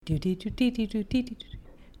I'm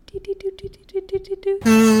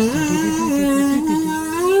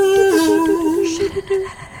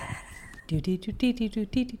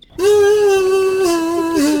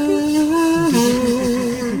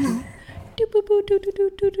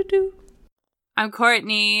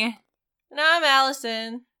Courtney. And I'm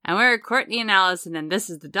Alison. And we're Courtney and Alison, and this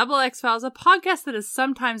is the Double X-Files, a podcast that is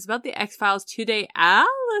sometimes about the X-Files. Today,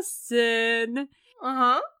 Alison.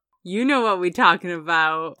 Uh-huh. You know what we're talking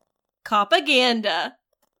about. Propaganda.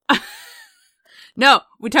 No,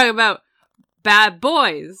 we're talking about bad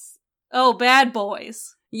boys. Oh, bad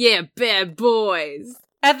boys. Yeah, bad boys.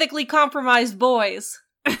 Ethically compromised boys.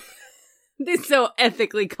 They're so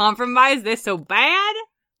ethically compromised, they're so bad.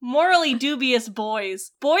 Morally dubious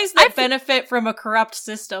boys. Boys that benefit from a corrupt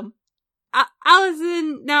system.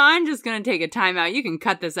 Alison, now I'm just gonna take a time out. You can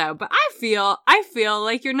cut this out, but I feel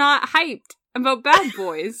like you're not hyped about bad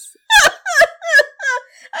boys.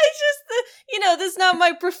 This is not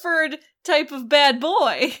my preferred type of bad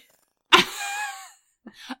boy.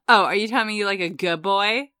 Oh, are you telling me you like a good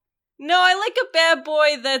boy? No, I like a bad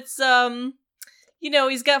boy that's,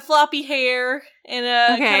 he's got floppy hair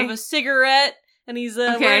and kind of a cigarette, and he's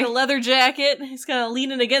wearing a leather jacket. He's kind of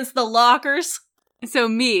leaning against the lockers. So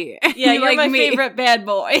me. Yeah, you're like my favorite bad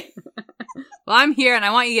boy. Well, I'm here, and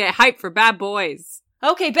I want you to get hyped for bad boys.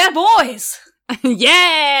 Okay, bad boys!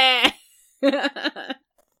 Yeah!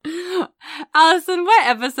 Alison, what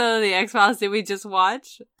episode of The X-Files did we just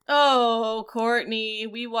watch? Oh, Courtney,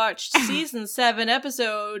 we watched season 7,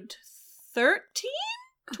 episode 13?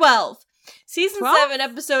 12. Season 12? 7,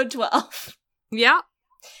 episode 12. Yeah.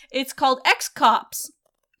 It's called X-Cops.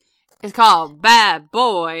 It's called Bad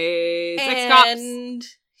Boys. X-Cops. And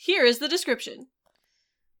here is the description.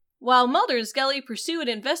 While Mulder and Scully pursue an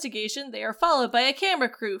investigation, they are followed by a camera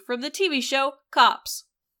crew from the TV show Cops.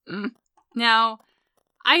 Now,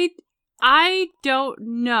 I don't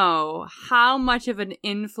know how much of an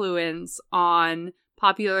influence on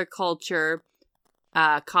popular culture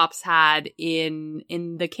Cops had in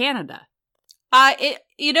the Canada. I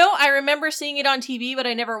remember seeing it on TV, but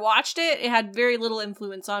I never watched it. It had very little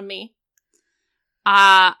influence on me.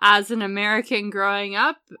 As an American growing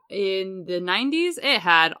up in the 90s, it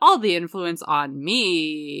had all the influence on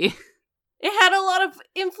me. It had a lot of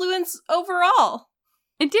influence overall.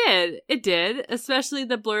 It did, especially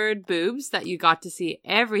the blurred boobs that you got to see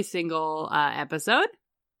every single episode.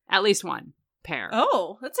 At least one pair.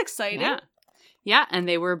 Oh, that's exciting. Yeah, and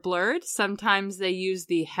they were blurred. Sometimes they used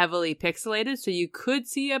the heavily pixelated, so you could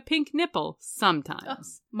see a pink nipple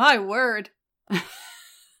sometimes. Oh, my word.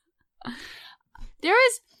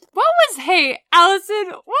 Hey,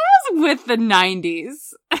 Alison, what was with the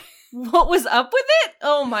 90s? What was up with it?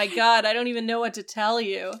 Oh my god, I don't even know what to tell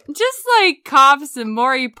you. Just like Cops and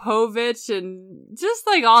Maury Povich and just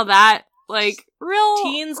like all that, like real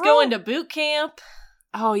teens going to boot camp.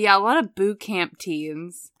 Oh yeah, a lot of boot camp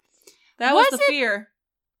teens. That was the fear.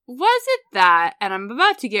 Was it that, and I'm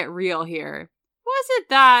about to get real here, was it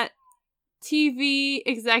that TV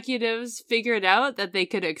executives figured out that they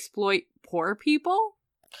could exploit poor people?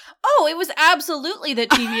 Oh, it was absolutely that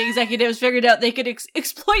TV executives figured out they could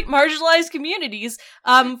exploit marginalized communities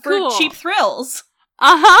for cheap thrills.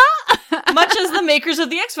 Uh-huh. Much as the makers of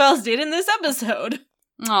The X-Files did in this episode.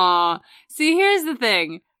 Aw. See, here's the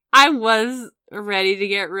thing. I was ready to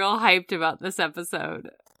get real hyped about this episode.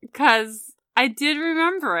 Because I did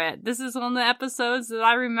remember it. This is one of the episodes that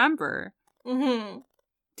I remember. Mm-hmm.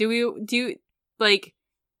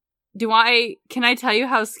 Can I tell you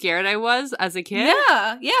how scared I was as a kid?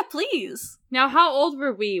 Yeah, please. Now, how old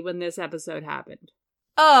were we when this episode happened?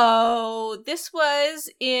 Oh, this was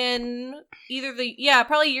in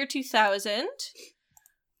probably year 2000.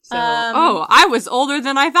 So, I was older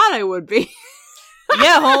than I thought I would be.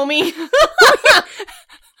 Yeah, homie.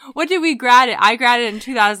 What did we grad? I graded in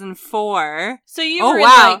 2004. So you were in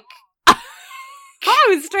I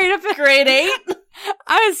was straight up in grade 8.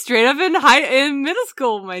 I was straight up in middle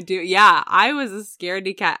school, my dude. Yeah, I was a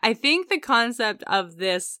scaredy cat. I think the concept of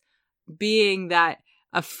this being that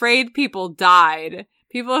afraid people died,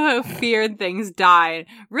 people who feared things died,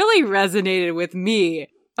 really resonated with me,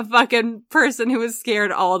 a fucking person who was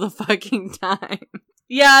scared all the fucking time.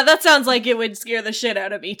 Yeah, that sounds like it would scare the shit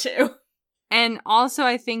out of me too. And also,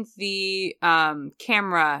 I think the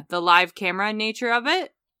live camera nature of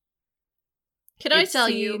it. Can I tell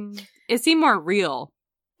you? It seemed more real.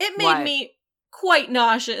 It made me quite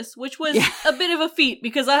nauseous, which was a bit of a feat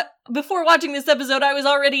because before watching this episode, I was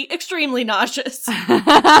already extremely nauseous.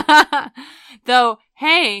 Though,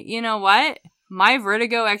 hey, you know what? My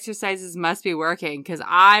vertigo exercises must be working because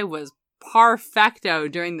I was perfecto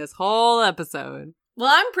during this whole episode. Well,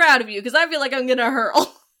 I'm proud of you, because I feel like I'm gonna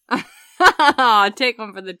hurl. Take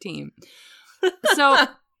one for the team. So,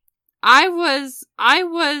 I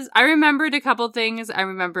remembered a couple things. I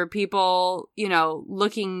remember people,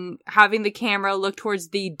 having the camera look towards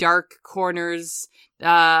the dark corners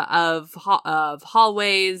of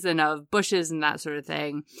hallways and of bushes and that sort of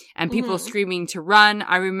thing. And people screaming to run.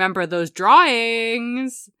 I remember those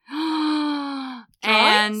drawings.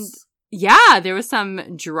 And yeah, there was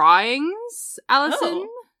some drawings, Alison. Oh.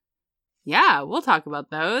 Yeah, we'll talk about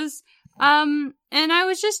those. And I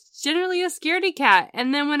was just generally a scaredy cat.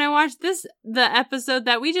 And then when I watched the episode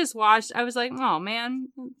that we just watched, I was like, oh man,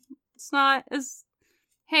 it's not as,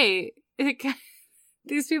 hey,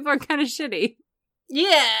 these people are kind of shitty.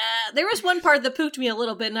 Yeah, there was one part that pooped me a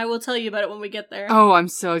little bit, and I will tell you about it when we get there. Oh, I'm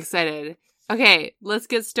so excited. Okay, let's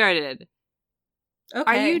get started. Okay.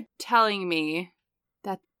 Are you telling me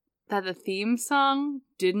that the theme song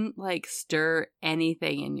didn't, stir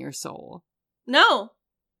anything in your soul? No.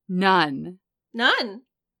 None. None.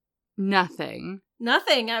 Nothing.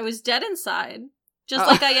 Nothing. I was dead inside. Just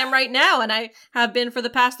like I am right now, and I have been for the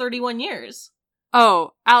past 31 years.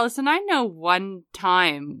 Oh, Alison, I know one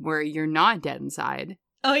time where you're not dead inside.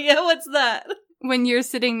 Oh yeah? What's that? When you're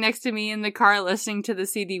sitting next to me in the car listening to the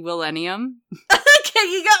CD Millennium. Okay,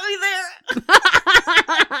 you got me there.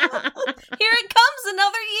 Here it comes,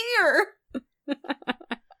 another year.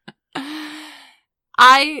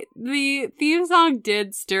 The theme song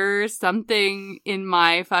did stir something in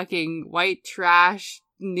my fucking white trash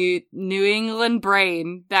New England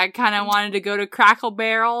brain that kind of wanted to go to Crackle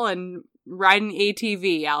Barrel and ride an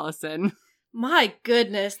ATV, Alison. My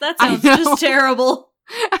goodness, that sounds just terrible.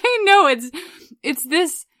 I know, it's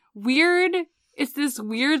this weird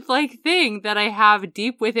thing that I have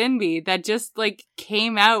deep within me that just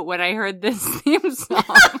came out when I heard this theme song.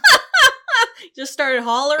 Just started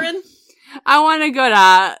hollering. I want to go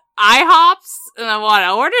to IHOPs, and I want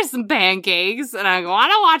to order some pancakes, and I want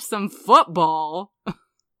to watch some football.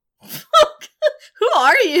 Who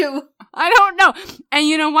are you? I don't know. And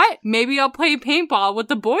you know what? Maybe I'll play paintball with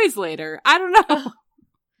the boys later. I don't know.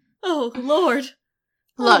 Oh Lord.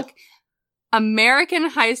 Look, American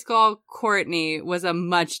high school Courtney was a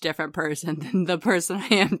much different person than the person I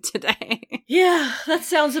am today. Yeah, that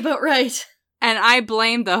sounds about right. And I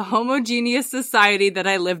blame the homogeneous society that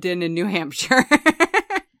I lived in New Hampshire.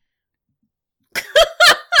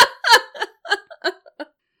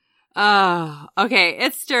 Oh, okay.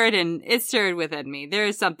 It stirred within me. There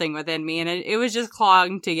is something within me, and it was just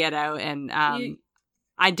clawing to get out. And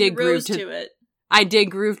I did groove to it. I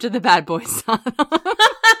did groove to the Bad Boys song.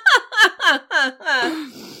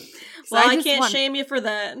 Well, I can't shame you for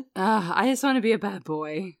that. I just want to be a bad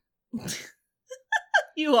boy.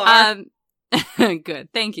 You are. Good.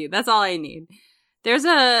 Thank you. That's all I need. There's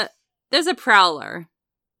a prowler.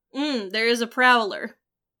 There is a prowler.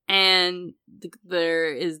 And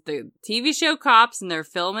there is the TV show Cops, and they're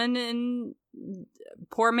filming in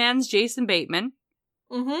poor man's Jason Bateman.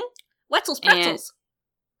 Mm-hmm. Wetzel's Pretzels.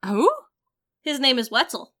 And, who? His name is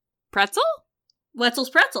Wetzel. Pretzel? Wetzel's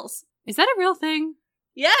Pretzels. Is that a real thing?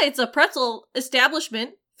 Yeah, it's a pretzel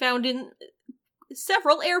establishment found in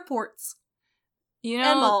several airports.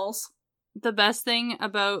 And malls. The best thing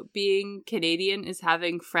about being Canadian is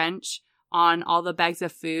having French on all the bags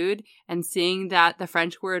of food and seeing that the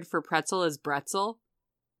French word for pretzel is bretzel.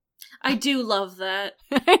 I do love that.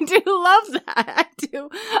 I do love that.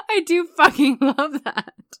 I do fucking love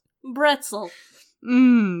that. Bretzel.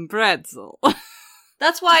 Bretzel.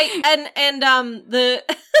 That's why, and the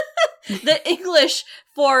the English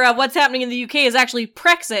for what's happening in the UK is actually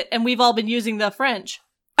Brexit, and we've all been using the French.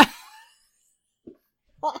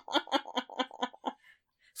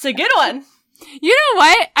 It's a good one. You know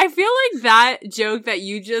what? I feel like that joke that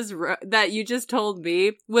you just told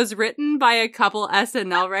me was written by a couple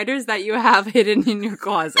SNL writers that you have hidden in your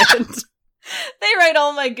closet. They write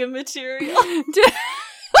all my good material.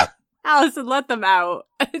 Alison, let them out.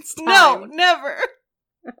 It's time. No, never.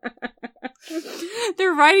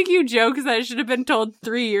 They're writing you jokes that should have been told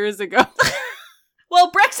 3 years ago.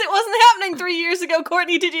 Well, Brexit wasn't happening 3 years ago,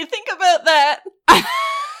 Courtney. Did you think about that?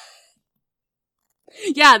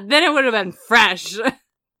 Yeah, then it would have been fresh.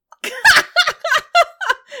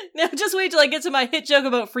 Now, just wait till I get to my hit joke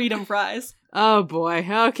about freedom fries. Oh boy.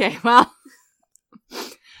 Okay, well.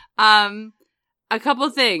 A couple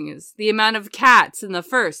things. The amount of cats in the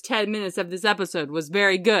first 10 minutes of this episode was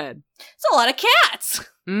very good. It's a lot of cats.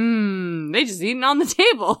 They just eating on the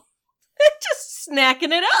table. They're just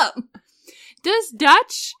snacking it up. Does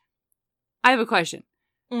Dutch... I have a question.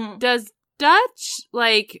 Does Dutch,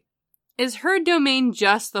 is her domain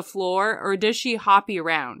just the floor, or does she hoppy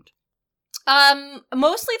around?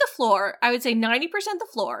 Mostly the floor. I would say 90% the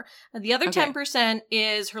floor. The other 10%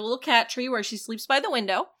 is her little cat tree where she sleeps by the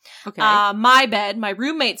window. Okay. My bed, my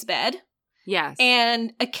roommate's bed. Yes.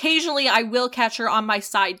 And occasionally I will catch her on my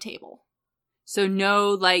side table. So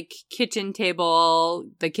no, like, kitchen table,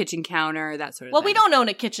 the kitchen counter, that sort of thing. Well, we don't own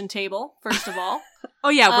a kitchen table, first of all. Oh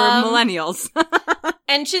yeah, we're millennials.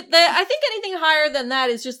 And I think anything higher than that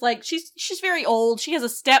is just like, she's very old. She has a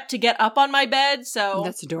step to get up on my bed, so.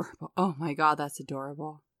 That's adorable. Oh my god, that's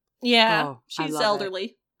adorable. Yeah, she's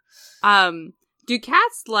elderly. Do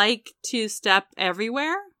cats like to step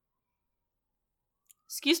everywhere?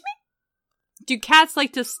 Excuse me? Do cats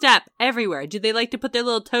like to step everywhere? Do they like to put their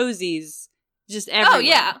little toesies just everywhere? Oh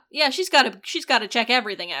yeah. Yeah, she's gotta check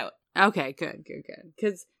everything out. Okay, good.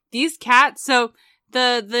 Because these cats, so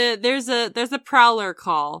there's a prowler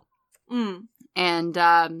call.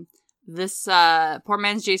 And this poor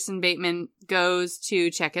man's Jason Bateman goes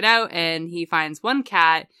to check it out, and he finds one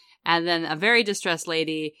cat and then a very distressed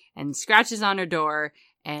lady, and scratches on her door,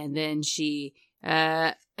 and then she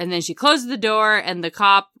closes the door, and the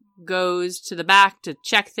cop goes to the back to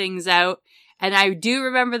check things out. And I do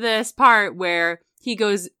remember this part where he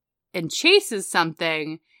goes and chases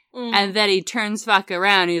something, and then he turns fuck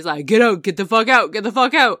around. He's like, get out, get the fuck out, get the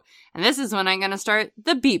fuck out. And this is when I'm gonna start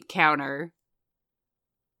the beep counter.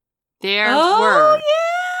 Yeah.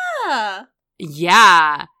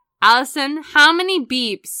 Yeah. Alison, how many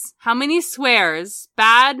beeps, how many swears,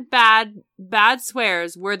 bad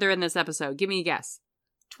swears were there in this episode? Give me a guess.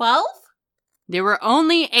 12? There were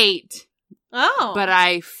only 8. Oh. But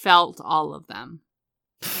I felt all of them.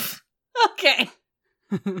 Okay.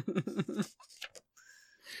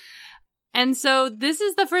 And so this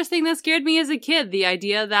is the first thing that scared me as a kid. The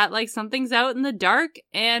idea that, like, something's out in the dark,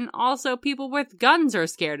 and also people with guns are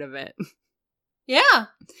scared of it. Yeah.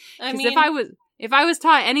 I mean, if I was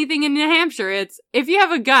taught anything in New Hampshire, it's, if you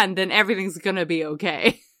have a gun, then everything's gonna be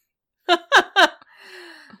okay.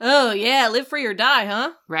 Oh, yeah. Live free or die,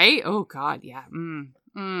 huh? Right? Oh, God, yeah.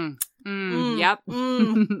 Yep.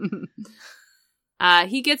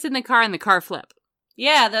 He gets in the car, and the car flip.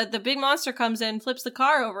 Yeah, the big monster comes in, flips the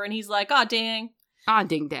car over, and he's like, "Aw, dang. Aw,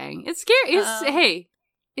 ding dang. It's scary.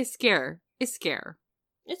 It's scare. It's scare.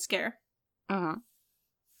 It's scare. Uh-huh.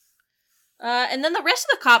 And then the rest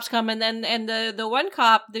of the cops come, and the one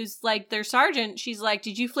cop, who's like their sergeant, she's like,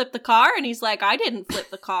 "Did you flip the car?" And he's like, "I didn't flip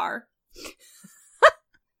the car."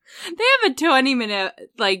 They have a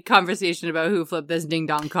 20-minute, like, conversation about who flipped this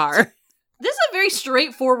ding-dong car. This is a very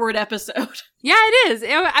straightforward episode. Yeah, it is.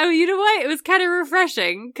 You know what? It was kind of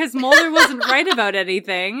refreshing, because Mulder wasn't right about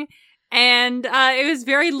anything, and it was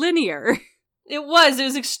very linear. It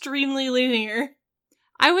was extremely linear.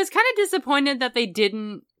 I was kind of disappointed that they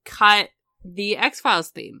didn't cut the X-Files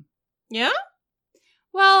theme. Yeah?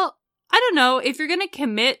 Well, I don't know. If you're going to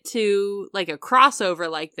commit to, like, a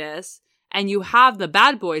crossover like this, and you have the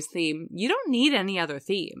Bad Boys theme, you don't need any other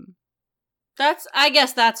theme. I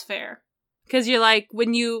guess that's fair. Because you're like,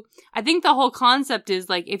 I think the whole concept is,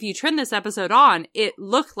 like, if you turn this episode on, it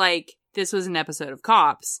looked like this was an episode of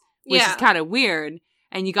Cops, which is kind of weird.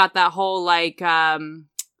 And you got that whole, what's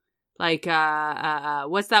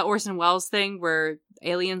that Orson Welles thing where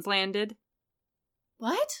aliens landed?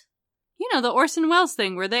 What? You know, the Orson Welles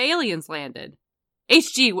thing where the aliens landed.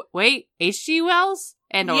 H.G. Wells?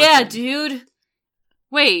 And Orson. Yeah, dude.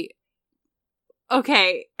 Wait.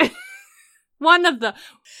 Okay. One of the...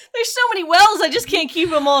 There's so many Wells, I just can't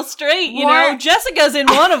keep them all straight, you know? Jessica's in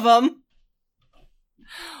one of them.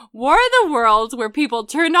 War of the Worlds, where people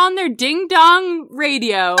turned on their ding-dong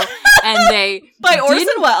radio, and they... By Orson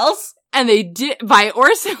Welles. And they did... By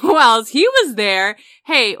Orson Welles. He was there.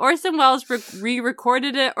 Hey, Orson Welles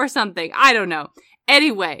re-recorded it or something. I don't know.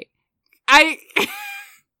 Anyway, I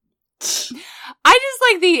just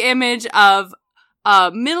like the image of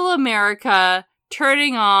middle America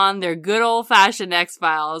turning on their good old-fashioned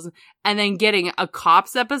X-Files and then getting a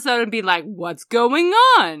Cops episode and be like, what's going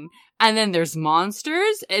on? And then there's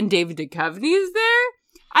monsters and David Duchovny is there.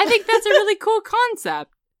 I think that's a really cool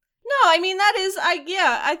concept. No, I mean,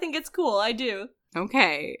 I think it's cool. I do.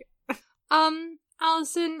 Okay.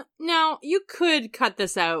 Alison, now, you could cut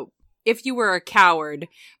this out if you were a coward,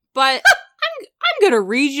 but I'm gonna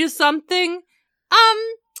read you something.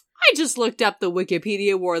 I just looked up the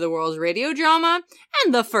Wikipedia War of the Worlds radio drama,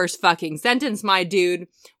 and the first fucking sentence, my dude.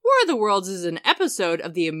 War of the Worlds is an episode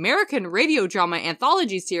of the American radio drama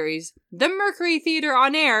anthology series, The Mercury Theater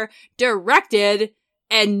on Air, directed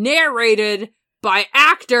and narrated by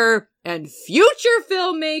actor and future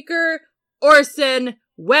filmmaker Orson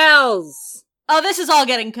Welles. Oh, this is all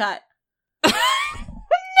getting cut. No!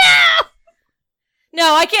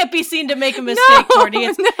 No, I can't be seen to make a mistake, Courtney.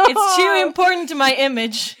 It's too important to my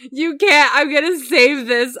image. You can't. I'm going to save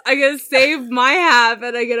this. I'm going to save my half,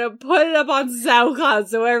 and I'm going to put it up on SoundCloud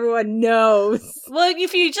so everyone knows. Well,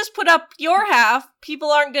 if you just put up your half,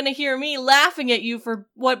 people aren't going to hear me laughing at you for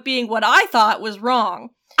what I thought was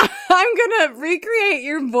wrong. I'm going to recreate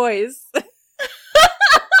your voice.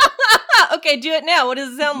 Okay, do it now. What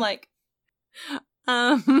does it sound like?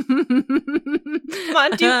 Come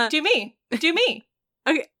on, do me. Do me.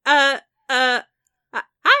 Okay. Hi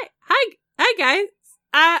guys.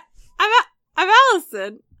 I'm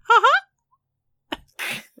Alison.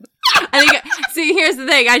 I think. See, here's the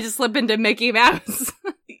thing. I just slip into Mickey Mouse.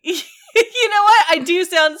 You know what? I do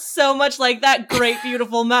sound so much like that great,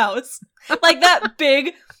 beautiful mouse. Like that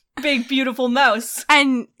big, beautiful mouse.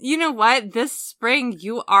 And you know what? This spring,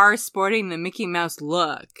 you are sporting the Mickey Mouse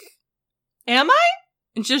look. Am I?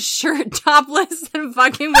 Just shirt topless and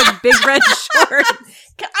fucking with big red shorts.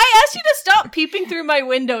 I asked you to stop peeping through my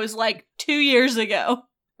windows like 2 years ago.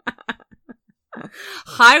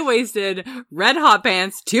 High-waisted, red hot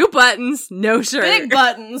pants, 2 buttons, no shirt. Big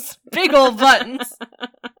buttons. Big old buttons.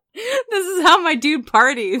 This is how my dude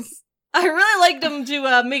parties. I really liked him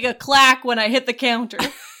to make a clack when I hit the counter.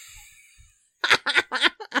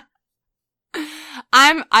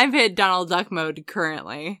 I've hit Donald Duck mode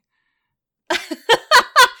currently.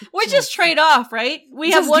 We just trade off, right?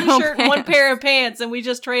 We have one shirt and one pair of pants, and we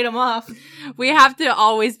just trade them off. We have to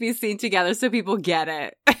always be seen together so people get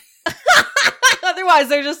it. Otherwise,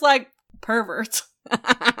 they're just like, perverts.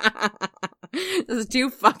 Those 2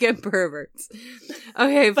 fucking perverts.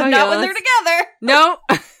 Okay, but not when they're together. No.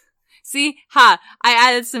 See, I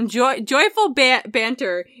added some joyful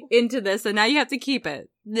banter into this, and now you have to keep it.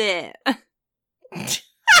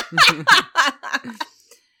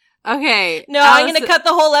 Okay. No, I'm going to cut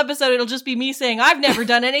the whole episode. It'll just be me saying, I've never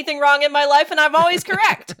done anything wrong in my life, and I'm always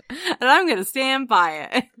correct. And I'm going to stand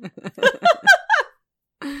by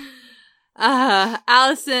it.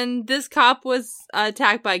 Alison, this cop was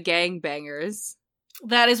attacked by gangbangers.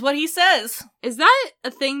 That is what he says. Is that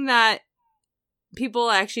a thing that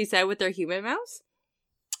people actually say with their human mouths?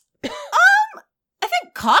 I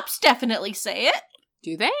think cops definitely say it.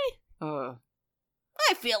 Do they? Oh.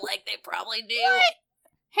 I feel like they probably do. What?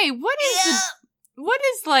 Hey, what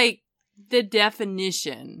is like the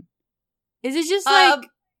definition? Is it just like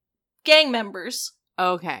gang members?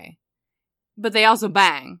 Okay. But they also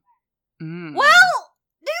bang. Mm. Well,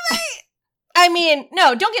 do they? I mean,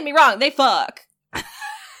 no, don't get me wrong, they fuck.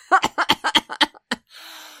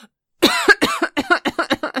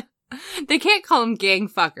 They can't call them gang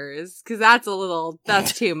fuckers, because that's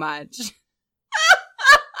too much.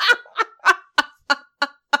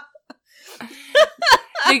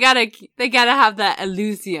 They gotta have that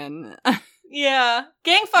illusion. Yeah.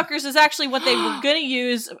 Gang fuckers is actually what they were gonna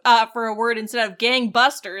use for a word instead of gang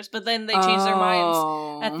busters, but then they changed their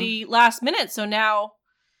minds at the last minute, so now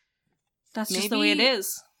that's just the way it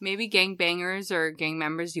is. Maybe gang bangers or gang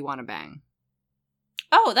members you want to bang.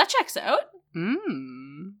 Oh, that checks out.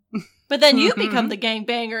 But then you become the gang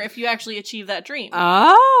banger if you actually achieve that dream.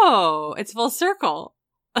 Oh, it's full circle.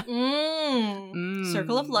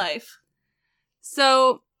 Circle of life.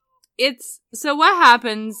 So what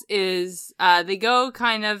happens is they go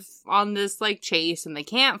kind of on this like chase and they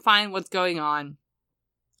can't find what's going on.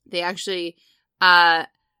 They actually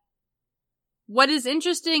what is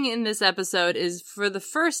interesting in this episode is for the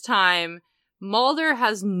first time Mulder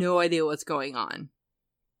has no idea what's going on.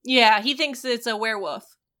 Yeah, he thinks it's a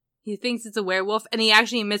werewolf. He thinks it's a werewolf, and he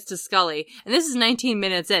actually admits to Scully. And this is 19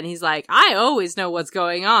 minutes in. He's like, I always know what's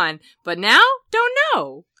going on, but now, don't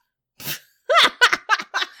know.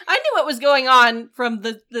 I knew what was going on from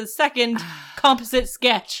the second composite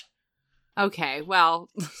sketch. Okay, well,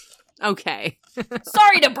 okay.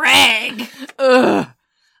 Sorry to brag. Ugh.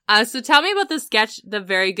 So tell me about the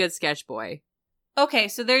very good sketch boy. Okay,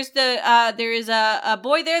 so there is a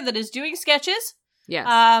boy there that is doing sketches. Yes.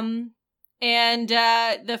 And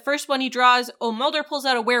the first one he draws, Mulder pulls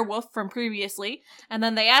out a werewolf from previously, and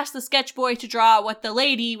then they ask the sketch boy to draw what the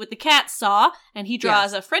lady with the cat saw, and he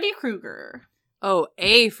draws a Freddy Krueger. Oh,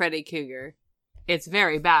 a Freddy Krueger. It's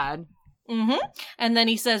very bad. And then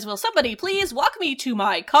he says, will somebody please walk me to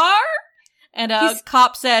my car? And a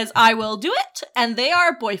cop says, I will do it, and they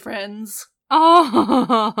are boyfriends.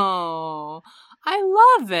 Oh,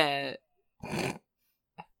 I love it.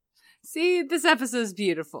 See, this episode is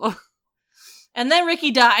beautiful. And then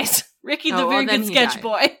Ricky dies. Ricky, the very good sketch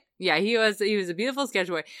boy. Yeah, he was a beautiful sketch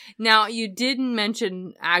boy. Now, you didn't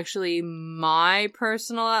mention, actually, my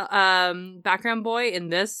personal background boy in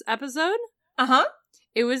this episode. Uh-huh.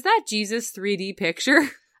 It was that Jesus 3D picture.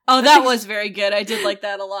 Oh, that was very good. I did like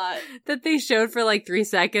that a lot. That they showed for like 3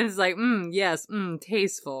 seconds, like, yes,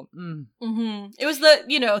 tasteful. Mm-hmm. It was the,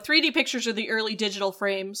 3D pictures are the early digital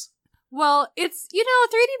frames. Well, it's,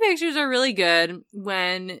 3D pictures are really good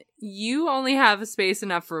when you only have space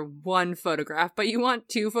enough for one photograph, but you want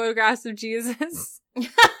 2 photographs of Jesus.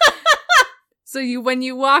 So when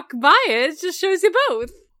you walk by it just shows you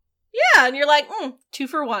both. Yeah, and you're like, 2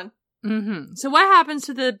 for 1. Mm-hmm. So what happens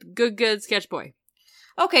to the good sketch boy?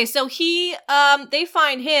 Okay, so they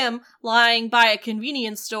find him lying by a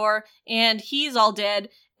convenience store, and he's all dead,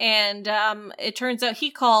 and it turns out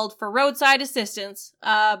he called for roadside assistance,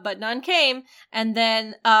 but none came, and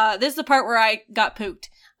then this is the part where I got pooped.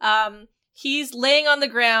 He's laying on the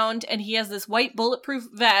ground, and he has this white bulletproof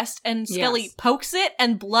vest, and Scully pokes it,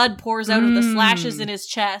 and blood pours out of the slashes in his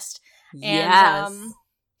chest, and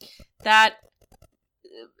that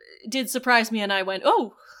did surprise me, and I went,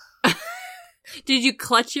 oh! Did you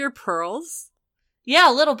clutch your pearls? Yeah,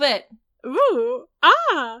 a little bit. Ooh.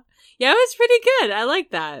 Ah. Yeah, it was pretty good. I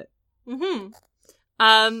like that.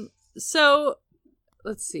 Mm-hmm. So,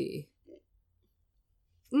 let's see.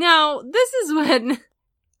 Now, this is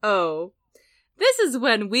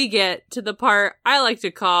when we get to the part I like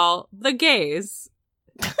to call the gays.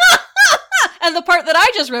 And the part that I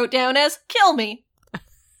just wrote down as kill me.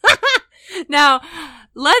 Now,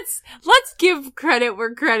 let's give credit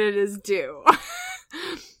where credit is due.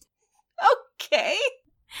 Okay.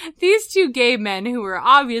 These 2 gay men who were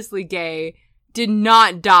obviously gay did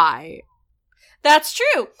not die. That's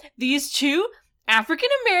true. These 2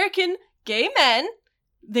 African-American gay men,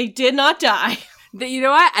 they did not die. You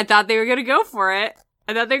know what? I thought they were going to go for it.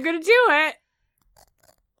 I thought they were going to do it.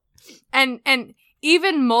 And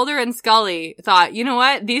even Mulder and Scully thought, you know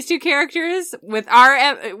what? These 2 characters, with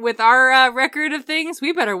our record of things,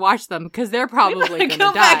 we better watch them because they're probably going to die.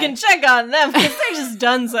 Go back and check on them because they're just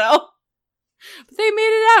done so. But they made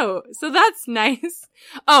it out, so that's nice.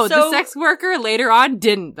 Oh, the sex worker later on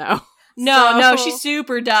didn't though. No, she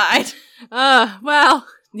super died. Well,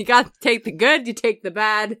 you got to take the good, you take the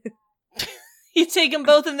bad. You take them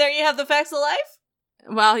both, and there you have the facts of life.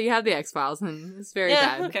 Well, you have the X-Files, and it's very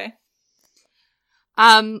bad. Okay.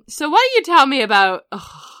 So what do you tell me about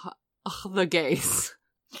the gays?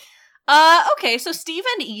 Okay, so Steve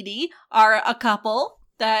and Edie are a couple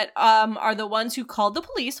that are the ones who called the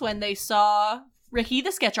police when they saw Ricky,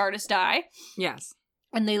 the sketch artist, die. Yes.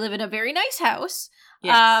 And they live in a very nice house.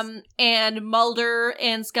 Yes. And Mulder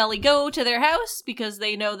and Scully go to their house because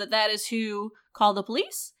they know that is who called the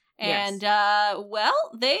police. And, well,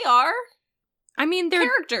 they are they're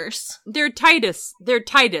characters. They're Titus. They're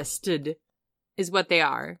Titusted is what they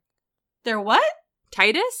are. They're what?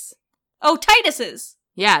 Titus? Oh, Tituses.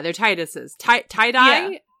 Yeah, they're Tituses. Tie-dye?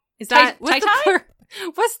 Yeah. Is that... Tie-tie?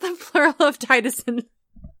 What's the plural of Tituson?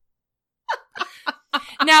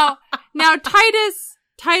 Now Titus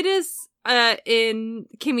in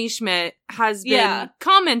Kimmy Schmidt has been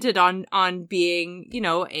commented on being,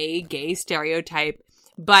 a gay stereotype,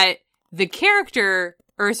 but the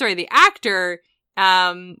actor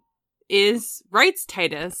writes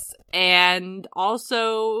Titus and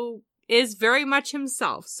also is very much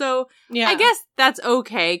himself. So I guess that's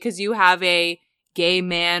okay because you have a gay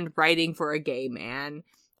man writing for a gay man.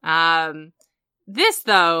 This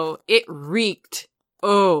though, it reeked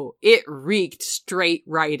straight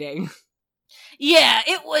writing. Yeah,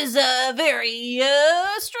 it was very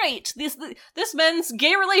straight. This man's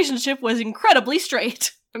gay relationship was incredibly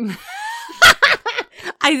straight.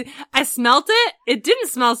 I smelt it. It didn't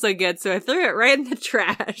smell so good, so I threw it right in the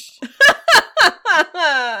trash.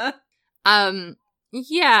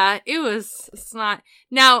 Yeah, it's not.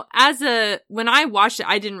 Now, when I watched it,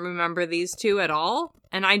 I didn't remember these 2 at all,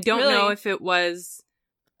 and I don't know if it was,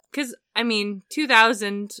 because,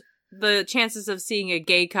 2000, the chances of seeing a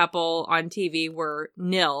gay couple on TV were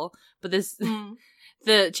nil, but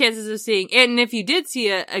the chances of seeing, and if you did see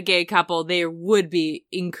a gay couple, they would be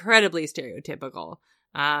incredibly stereotypical.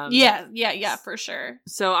 Yeah, for sure.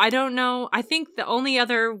 So I don't know. I think the only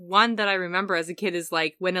other one that I remember as a kid is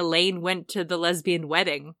like when Elaine went to the lesbian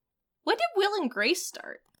wedding. When did Will and Grace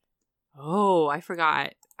start? Oh, I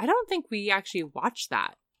forgot. I don't think we actually watched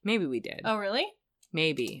that. Maybe we did. Oh, really?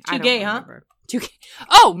 Maybe. Too gay, remember. Huh? Too gay.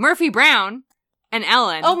 Oh, Murphy Brown and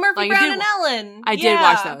Ellen. Oh, Murphy Brown and Ellen. I did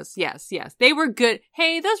watch those. Yes. They were good.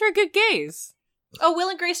 Hey, those were good gays. Oh, Will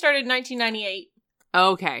and Grace started in 1998.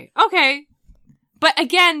 Okay. But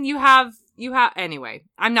again, you have, anyway,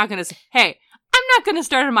 I'm not going to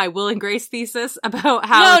start on my Will and Grace thesis about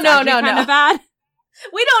how it's kind of bad.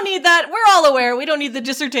 We don't need that. We're all aware. We don't need the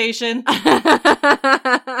dissertation.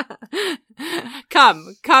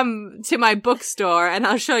 Come to my bookstore and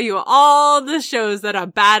I'll show you all the shows that are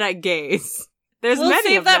bad at gays. There's many of them. We'll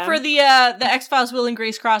save that for the X-Files Will and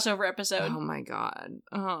Grace crossover episode. Oh my god.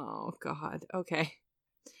 Oh god. Okay.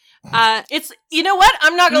 It's, you know what?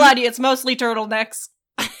 I'm not gonna lie to you, it's mostly turtlenecks.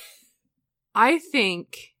 I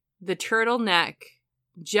think the turtleneck,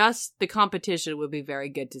 just the competition would be very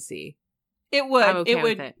good to see. It would. I'm okay it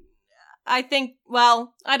would. With it. I think,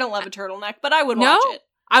 well, I don't love a turtleneck, but I would watch it.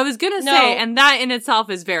 I was gonna say, and that in itself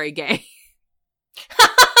is very gay.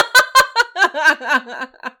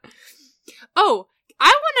 Oh,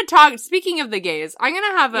 I want to talk, speaking of the gays, I'm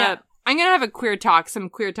gonna have a queer talk, some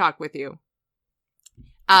queer talk with you.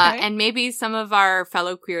 Okay. And maybe some of our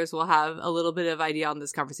fellow queers will have a little bit of idea on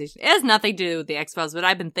this conversation. It has nothing to do with the X-Files, but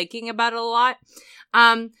I've been thinking about it a lot.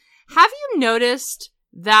 Have you noticed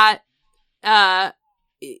that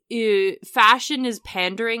fashion is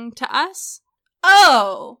pandering to us?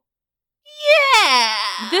 Oh,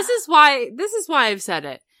 yeah. This is why I've said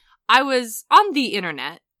it. I was on the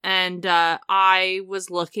internet and I was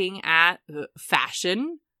looking at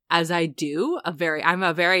fashion, as I do. I'm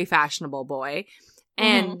a very fashionable boy.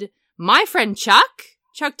 And my friend Chuck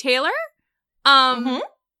Taylor, oh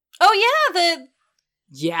yeah,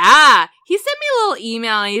 yeah, he sent me a little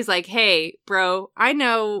email and he's like, "Hey, bro, I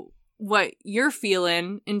know what you're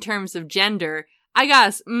feeling in terms of gender. I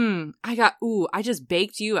just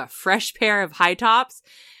baked you a fresh pair of high tops,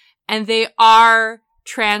 and they are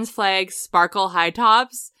trans flag sparkle high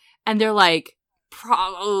tops, and they're like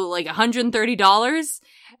probably like $130.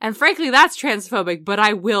 And frankly, that's transphobic, but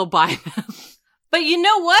I will buy them." But you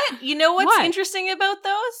know what? You know what's interesting about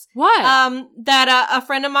those? What? That a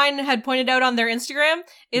friend of mine had pointed out on their Instagram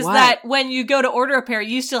is that when you go to order a pair,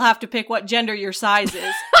 you still have to pick what gender your size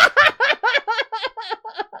is.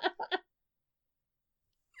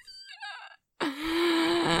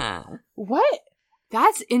 What?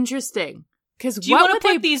 That's interesting. Because do you want to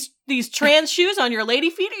put these trans shoes on your lady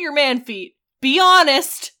feet or your man feet? Be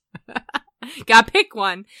honest. Gotta pick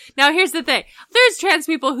one. Now, here's the thing. There's trans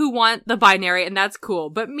people who want the binary, and that's cool.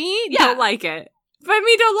 But don't like it.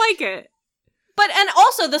 But, and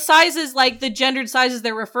also the sizes, like, the gendered sizes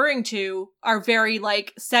they're referring to are very,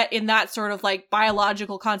 like, set in that sort of, like,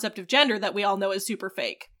 biological concept of gender that we all know is super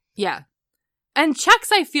fake. Yeah. And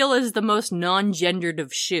Chuck's, I feel, is the most non-gendered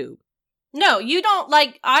of shoe. No, you don't,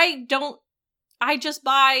 like, I just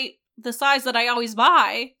buy the size that I always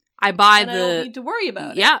buy. I don't need to worry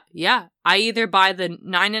about it. Yeah. I either buy the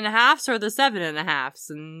 9.5s or the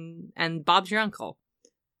 7.5s, and Bob's your uncle.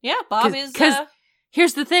 Yeah, Bob is. Because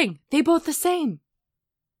here's the thing: they both the same.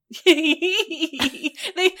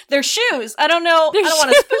 They're shoes. I don't know. I don't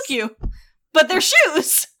want to spook you, but they're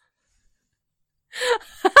shoes.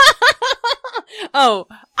 Oh,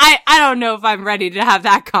 I don't know if I'm ready to have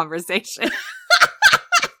that conversation.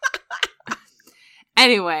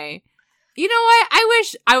 Anyway. You know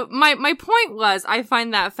what? My point was, I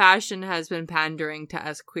find that fashion has been pandering to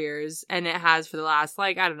us queers, and it has for the last,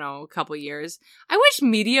 like, I don't know, a couple years. I wish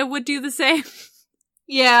media would do the same.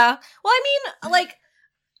 Yeah. Well, I mean, like,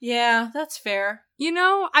 yeah, that's fair. You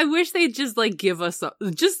know, I wish they'd just, like, give us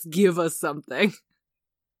something. Just give us,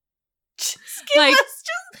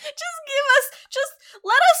 just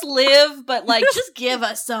let us live, but, like, just give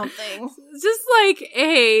us something. Just like,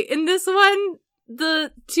 hey, in this one,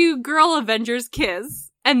 the two girl Avengers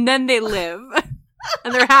kiss, and then they live,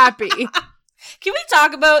 and they're happy. Can we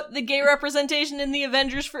talk about the gay representation in the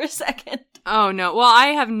Avengers for a second? Oh, no. Well, I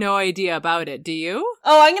have no idea about it. Do you?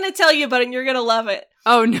 Oh, I'm going to tell you about it, and you're going to love it.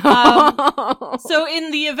 Oh, no. So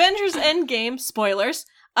in the Avengers Endgame, spoilers,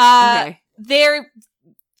 okay.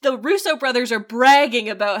 The Russo brothers are bragging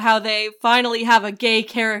about how they finally have a gay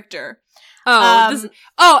character.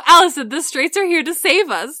 Oh, Alison, the straights are here to save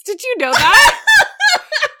us. Did you know that?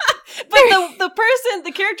 But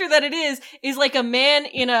the character that it is like a man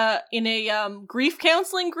in a grief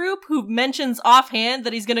counseling group who mentions offhand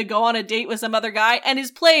that he's going to go on a date with some other guy, and is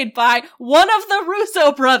played by one of the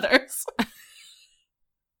Russo brothers.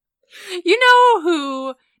 You know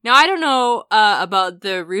who? Now, I don't know about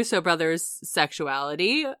the Russo brothers'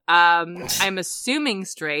 sexuality. I'm assuming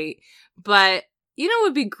straight, but you know, it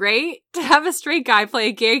would be great to have a straight guy play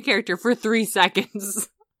a gay character for 3 seconds.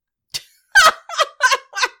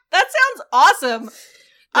 That sounds awesome.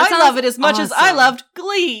 I love it as much as I loved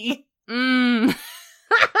Glee.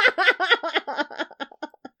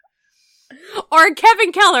 Or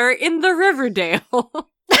Kevin Keller in the Riverdale.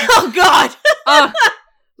 Oh, God.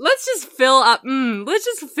 Let's just fill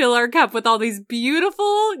our cup with all these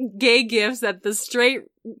beautiful gay gifts that the straight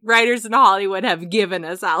writers in Hollywood have given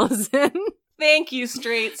us, Alison. Thank you,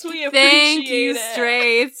 straights. We appreciate it. Thank you,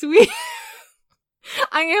 straights.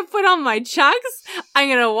 I'm gonna put on my chucks. I'm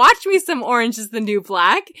gonna watch me some Orange is the New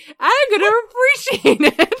Black. And I'm gonna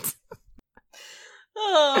appreciate it.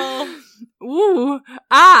 Oh. Ooh.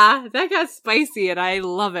 Ah, that got spicy and I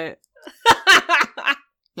love it.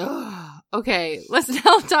 Okay, let's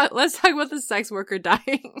talk about the sex worker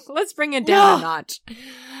dying. Let's bring it down a notch.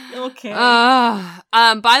 Okay.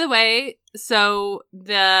 By the way, so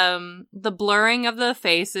the blurring of the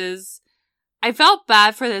faces, I felt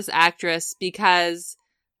bad for this actress because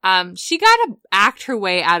she got to act her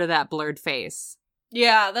way out of that blurred face.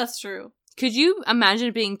 Yeah, that's true. Could you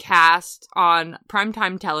imagine being cast on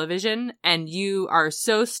primetime television and you are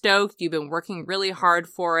so stoked, you've been working really hard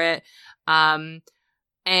for it,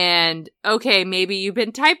 and okay, maybe you've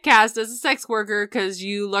been typecast as a sex worker because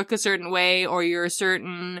you look a certain way or you're a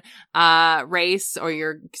certain race or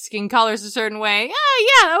your skin color's a certain way.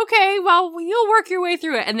 Yeah, okay, well, you'll work your way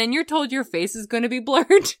through it. And then you're told your face is going to be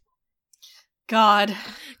blurred. God.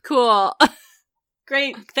 Cool.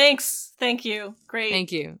 Great. Thanks. Thank you. Great.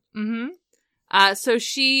 Thank you. Mm-hmm. So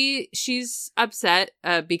she's upset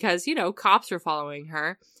because, cops were following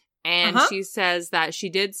her. And she says that she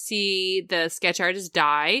did see the sketch artist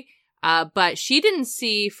die, but she didn't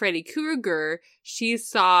see Freddy Krueger. She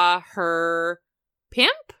saw her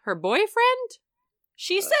pimp, her boyfriend.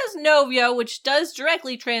 She says novio, which does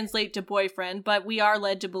directly translate to boyfriend, but we are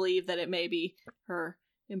led to believe that it may be her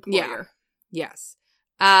employer. Yeah. Yes.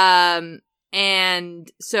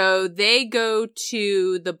 And so they go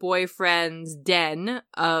to the boyfriend's den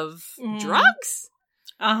of drugs.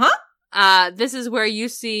 Uh-huh. This is where you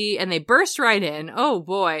see, and they burst right in. Oh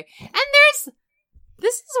boy. And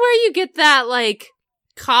this is where you get that, like,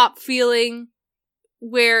 cop feeling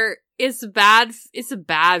where it's a bad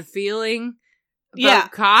feeling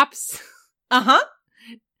about cops. Uh-huh.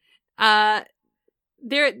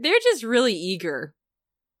 They're just really eager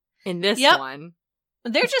in this one.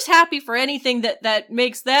 They're just happy for anything that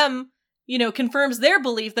makes them, confirms their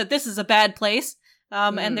belief that this is a bad place.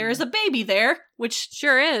 And there is a baby there, which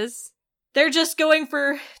sure is. They're just going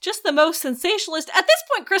for just the most sensationalist. At this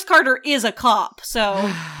point, Chris Carter is a cop, so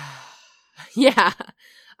yeah.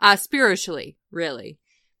 Spiritually, really.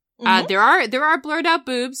 There are blurred out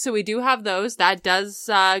boobs, so we do have those. That does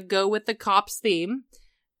go with the cop's theme.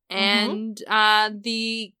 And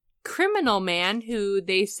the criminal man who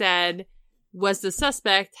they said was the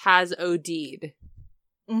suspect has OD'd.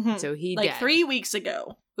 So he like dead. 3 weeks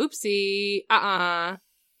ago. Oopsie.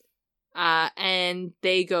 And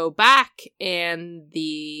they go back and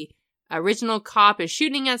the original cop is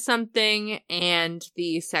shooting at something and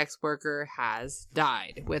the sex worker has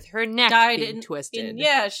died with her neck being twisted.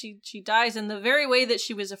 She dies in the very way that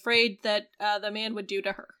she was afraid that the man would do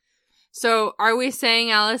to her. So are we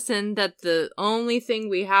saying, Alison, that the only thing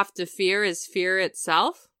we have to fear is fear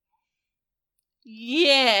itself?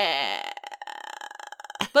 Yeah.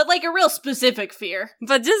 But like a real specific fear.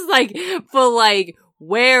 But just like,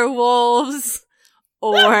 werewolves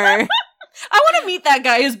or... I want to meet that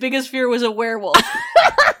guy whose biggest fear was a werewolf.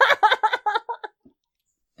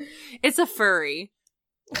 It's a furry.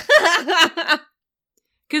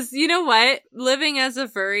 Because you know what? Living as a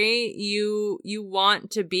furry, you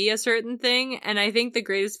want to be a certain thing, and I think the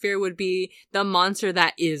greatest fear would be the monster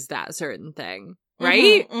that is that certain thing.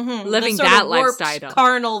 Right? Living that lifestyle.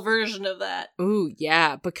 Carnal version of that. Ooh,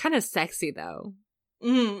 yeah, but kind of sexy though.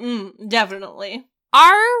 Definitely.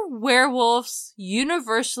 Are werewolves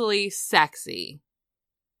universally sexy?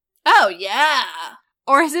 Oh, yeah.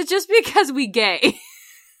 Or is it just because we gay?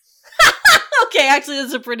 Okay, actually,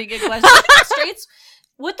 that's a pretty good question.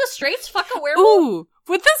 Would the straights fuck a werewolf? Ooh,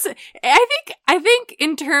 with this, I think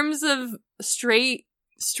in terms of straight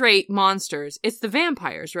monsters, it's the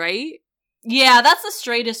vampires, right? Yeah, that's the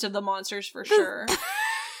straightest of the monsters for sure. They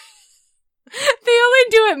only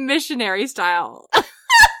do it missionary style.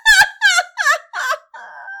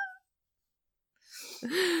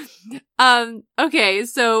 Okay,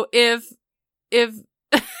 so if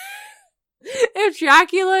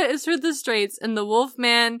Dracula is for the straights and the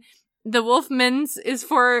Wolfman's is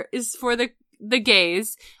for the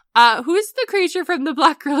gays, who's the creature from the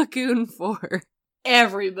Black Lagoon for?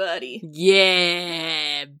 Everybody.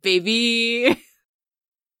 Yeah, baby.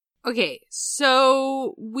 Okay,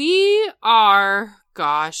 so we are,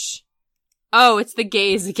 it's the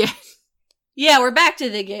gays again. Yeah, we're back to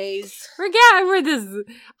the gays.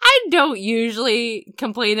 I don't usually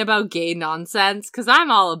complain about gay nonsense, because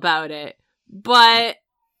I'm all about it. But,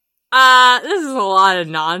 this is a lot of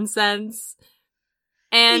nonsense.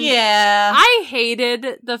 And yeah. I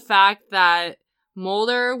hated the fact that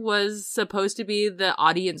Mulder was supposed to be the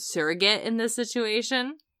audience surrogate in this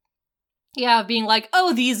situation. Yeah, being like,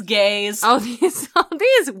 oh, these gays. Oh, these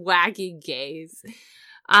wacky gays.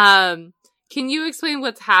 Can you explain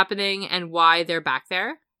what's happening and why they're back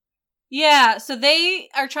there? Yeah, so they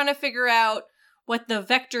are trying to figure out what the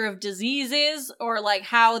vector of disease is, or like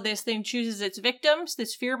how this thing chooses its victims,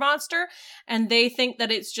 this fear monster, and they think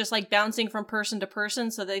that it's just like bouncing from person to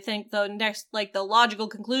person. So they think the logical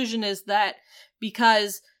conclusion is that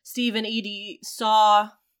because Steve and Edie saw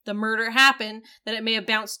the murder happen, that it may have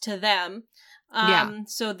bounced to them.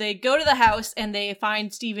 So they go to the house and they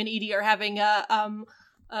find Steve and Edie are having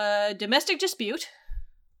a domestic dispute.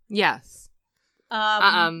 Yes.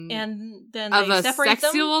 And then they separate them. Of a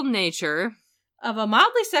sexual nature. Of a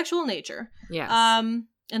mildly sexual nature. Yes. And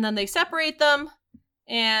then they separate them,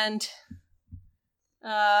 and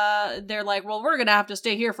they're like, well, we're gonna have to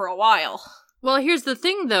stay here for a while. Well, here's the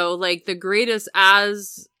thing, though. Like, the greatest,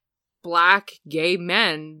 as black gay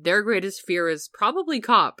men, their greatest fear is probably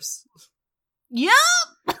cops. Yep!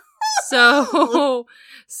 So,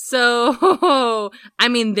 I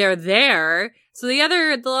mean, they're there, so the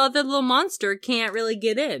other little monster can't really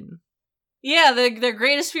get in. Yeah, their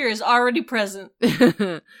greatest fear is already present.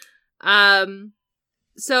 So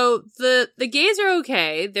the gays are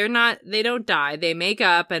okay. They don't die. They make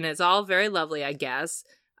up, and it's all very lovely, I guess.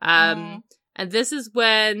 And this is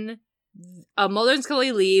when Mulder and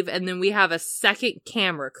Scully leave, and then we have a second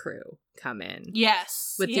camera crew come in.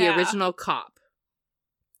 Yes. With the original cop.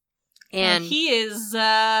 And he is,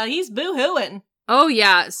 he's boo-hooing. Oh,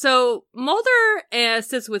 yeah. So Mulder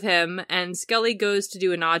sits with him, and Scully goes to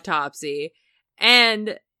do an autopsy.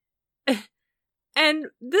 And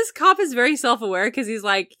this cop is very self-aware because he's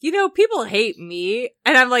like, people hate me.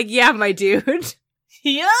 And I'm like, yeah, my dude.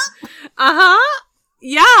 Yeah. Uh-huh.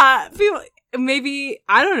 Yeah. People, maybe,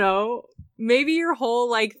 I don't know. Maybe your whole,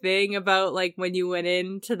 like, thing about, like, when you went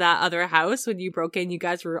into that other house, when you broke in, you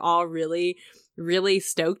guys were all really, really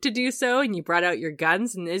stoked to do so, and you brought out your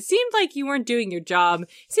guns, and it seemed like you weren't doing your job. It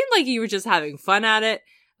seemed like you were just having fun at it,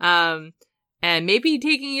 and maybe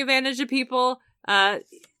taking advantage of people, but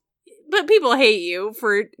people hate you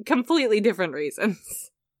for completely different reasons.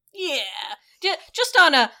 Yeah. Just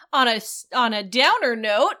on a downer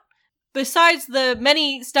note, besides the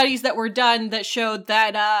many studies that were done that showed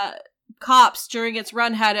that cops during its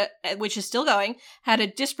run which is still going, had a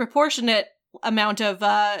disproportionate amount of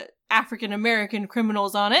African American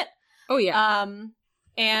criminals on it. Oh yeah.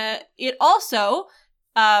 And it also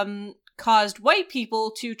caused white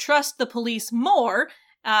people to trust the police more,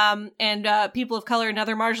 and people of color and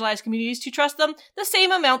other marginalized communities to trust them the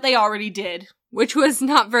same amount they already did. Which was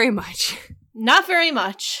not very much. Not very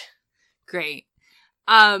much. Great.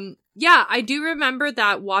 Yeah, I do remember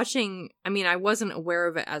that watching, I mean, I wasn't aware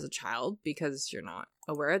of it as a child because you're not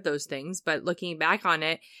aware of those things, but looking back on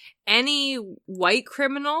it, any white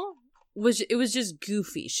criminal was just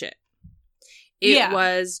goofy shit. It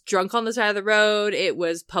was drunk on the side of the road, it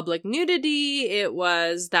was public nudity, it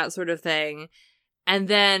was that sort of thing. And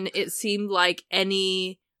then it seemed like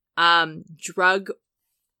any drug,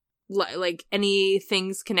 like any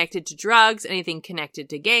things connected to drugs, anything connected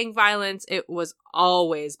to gang violence, it was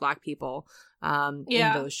always black people in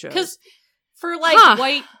those shows. Because for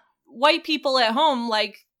like white people at home,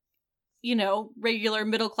 like, regular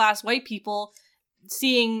middle class white people,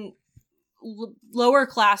 seeing lower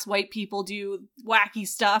class white people do wacky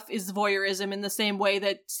stuff is voyeurism, in the same way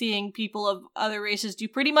that seeing people of other races do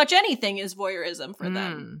pretty much anything is voyeurism for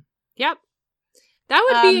them. Yep. That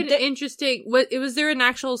would be an interesting... Was there an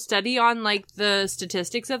actual study on, like, the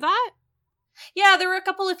statistics of that? Yeah, there were a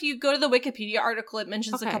couple. If you go to the Wikipedia article, it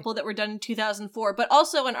mentions a couple that were done in 2004. But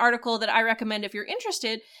also an article that I recommend if you're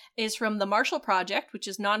interested is from the Marshall Project, which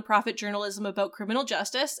is nonprofit journalism about criminal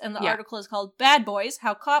justice. And the article is called Bad Boys,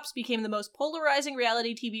 How Cops Became the Most Polarizing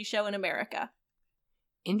Reality TV Show in America.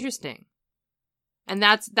 Interesting. And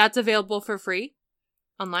that's available for free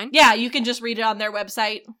online? Yeah, you can just read it on their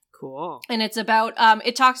website. Cool. And it's about,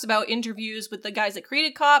 it talks about interviews with the guys that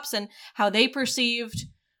created Cops and how they perceived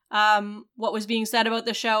what was being said about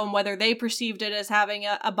the show and whether they perceived it as having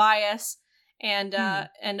a bias, and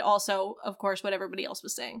also, of course, what everybody else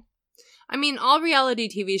was saying. I mean, all reality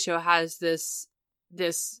TV show has this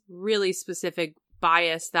really specific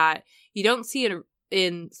bias that you don't see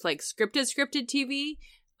in like scripted TV,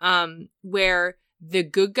 where the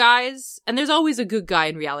good guys, and there's always a good guy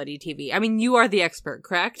in reality TV. I mean, you are the expert,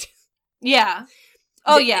 correct? Yeah.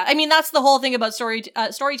 Oh, yeah. I mean, that's the whole thing about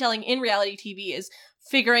storytelling in reality TV is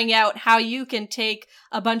figuring out how you can take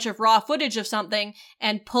a bunch of raw footage of something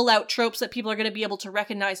and pull out tropes that people are going to be able to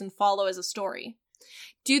recognize and follow as a story.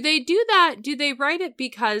 Do they do that? Do they write it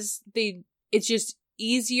because it's just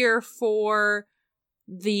easier for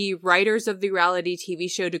the writers of the reality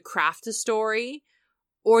TV show to craft a story?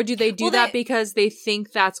 Or do they do that because they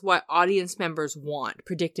think that's what audience members want,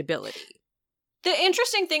 predictability? The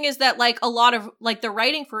interesting thing is that, like, a lot of, like, the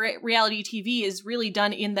writing for reality TV is really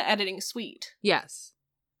done in the editing suite. Yes.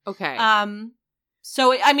 Okay.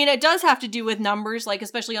 So, I mean, it does have to do with numbers, like,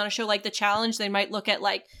 especially on a show like The Challenge, they might look at,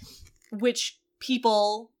 like, which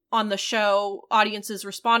people on the show audiences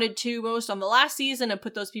responded to most on the last season and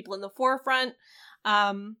put those people in the forefront.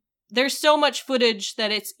 There's so much footage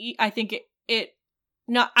that I think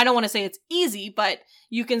I don't want to say it's easy, but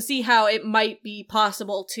you can see how it might be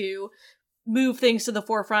possible to move things to the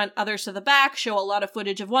forefront, others to the back, show a lot of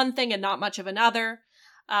footage of one thing and not much of another,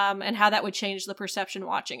 and how that would change the perception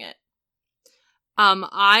watching it.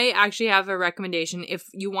 I actually have a recommendation. If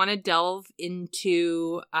you want to delve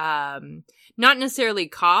into, not necessarily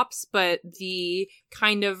cops, but the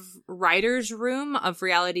kind of writer's room of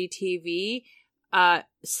reality TV,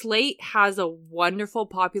 Slate has a wonderful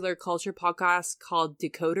popular culture podcast called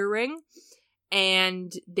Decoder Ring.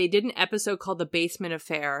 And they did an episode called The Basement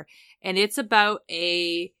Affair. And it's about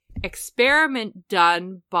a experiment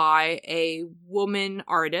done by a woman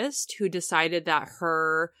artist who decided that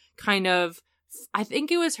her kind of, I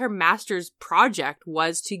think it was her master's project,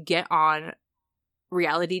 was to get on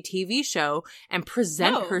reality TV show and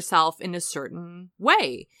present herself in a certain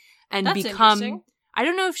way. And that's become, I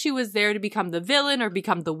don't know if she was there to become the villain or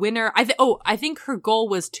become the winner. I think her goal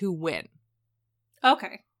was to win.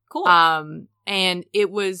 Okay, cool. And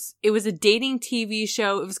it was a dating TV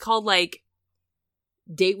show. It was called like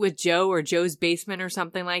Date with Joe or Joe's Basement or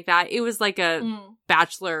something like that. It was like a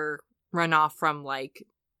Bachelor runoff from, like,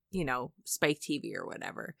 you know, Spike TV or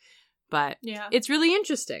whatever. But yeah, it's really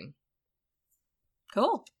interesting.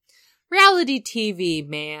 Cool. Reality TV,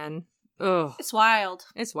 man. Ugh. It's wild.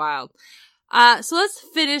 It's wild. So let's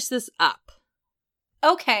finish this up.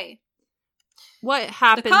 Okay. What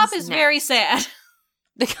happens? The cop is next? very sad.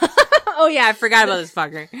 Oh yeah, I forgot about this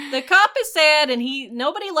fucker. The cop is sad and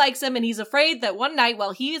nobody likes him, and he's afraid that one night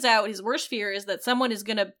while he is out, his worst fear is that someone is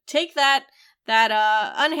gonna take that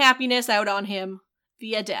unhappiness out on him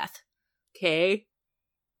via death. Okay.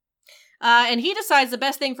 And he decides the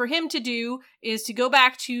best thing for him to do is to go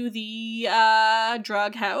back to the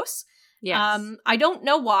drug house. Yes. I don't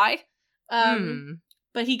know why.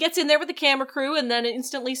 But he gets in there with the camera crew, and then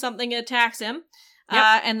instantly something attacks him.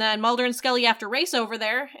 Yep. And then Mulder and Scully have to race over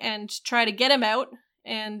there and try to get him out.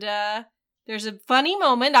 And there's a funny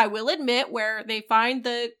moment, I will admit, where they find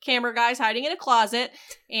the camera guys hiding in a closet,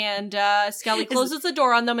 and Scully closes the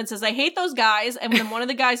door on them and says, "I hate those guys." And then one of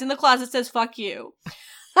the guys in the closet says, "Fuck you."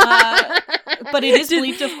 But it is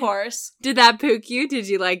bleeped, of course. Did that poke you? Did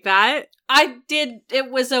you like that? I did. It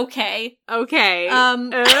was okay. Okay.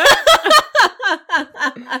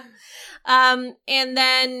 And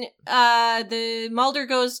then the Mulder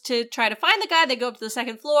goes to try to find the guy. They go up to the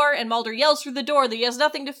second floor, and Mulder yells through the door that he has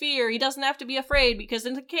nothing to fear. He doesn't have to be afraid because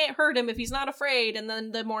it can't hurt him if he's not afraid. And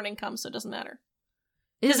then the morning comes, so it doesn't matter.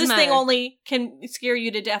 Because this thing only can scare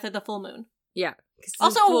you to death at the full moon. Yeah.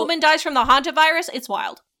 Also, a woman dies from the hantavirus. It's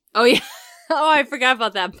wild. Oh, yeah. Oh, I forgot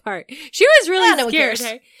about that part. She was really scared.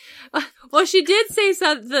 Hey? Well, she did say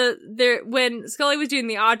when Scully was doing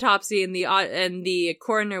the autopsy and the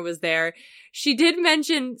coroner was there, she did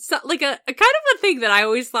mention like a kind of a thing that I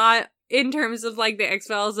always thought in terms of like the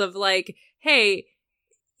X-Files of like, hey,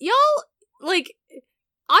 y'all, like,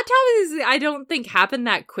 autopsies I don't think happen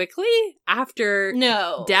that quickly after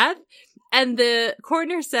death. And the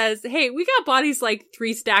coroner says, "Hey, we got bodies like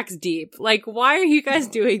 3 stacks deep. Like, why are you guys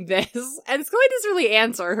doing this?" And Scully doesn't really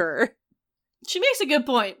answer her. She makes a good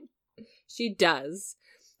point. She does.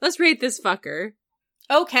 Let's rate this fucker.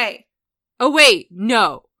 Okay. Oh, wait.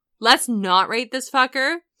 No. Let's not rate this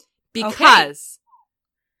fucker. Because,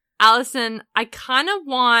 Alison, I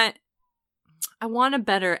want a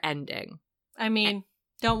better ending. I mean,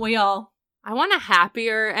 don't we all? I want a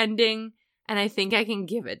happier ending, and I think I can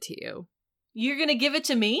give it to you. You're gonna give it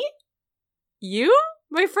to me? You,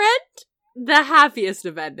 my friend? The happiest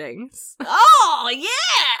of endings. Oh,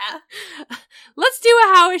 yeah! Let's do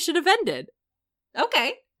a how it should have ended.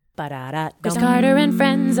 Okay. Chris Carter and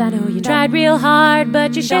friends, I know you tried real hard,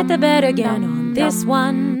 but you shit the bed again on this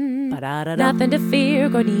one. Nothing to fear,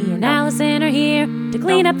 Courtney and Alison are here to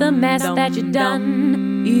clean up the mess that you've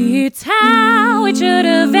done. It's how it should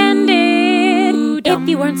have ended if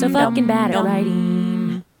you weren't so fucking bad at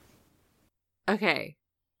writing. Okay,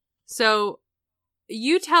 so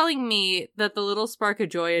you telling me that the little spark of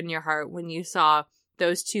joy in your heart when you saw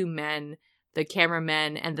those 2 men, the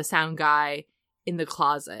cameraman and the sound guy in the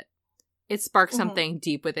closet, it sparked something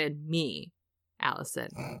deep within me,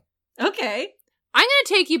 Alison. Okay. I'm going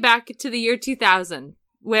to take you back to the year 2000,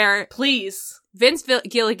 where... Please. Vince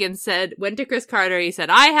Gilligan went to Chris Carter, he said,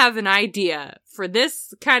 I have an idea for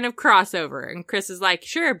this kind of crossover. And Chris is like,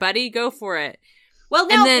 sure, buddy, go for it. Well,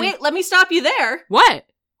 now, wait, let me stop you there. What?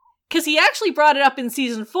 Because he actually brought it up in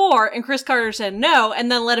season 4, and Chris Carter said no, and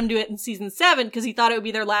then let him do it in season 7, because he thought it would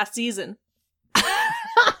be their last season.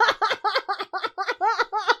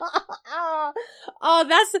 Oh,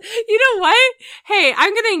 that's, you know what? Hey,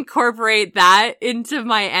 I'm going to incorporate that into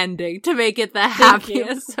my ending to make it the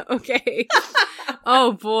happiest. Okay.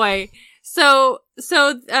 Oh boy. So,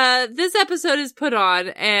 this episode is put on,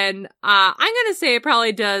 and, I'm going to say it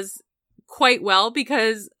probably does quite well,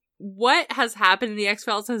 because what has happened in the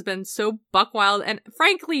X-Files has been so buck wild and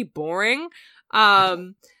frankly boring.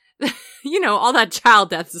 You know, all that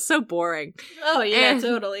child death is so boring. Oh yeah,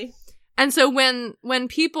 totally. And so when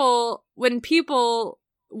people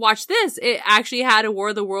watch this, it actually had a War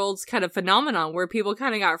of the Worlds kind of phenomenon where people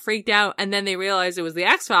kind of got freaked out, and then they realized it was the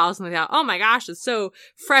X-Files, and they thought, oh my gosh, it's so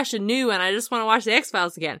fresh and new, and I just want to watch the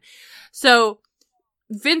X-Files again. So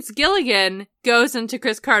Vince Gilligan goes into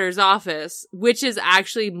Chris Carter's office, which is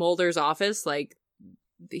actually Mulder's office. Like,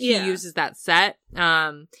 he uses that set.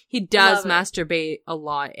 He does masturbate a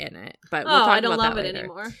lot in it, but we'll talk about that later.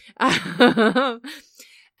 I don't love it anymore.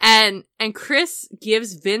 And Chris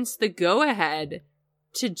gives Vince the go-ahead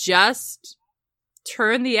to just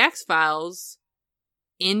turn the X-Files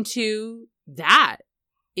into a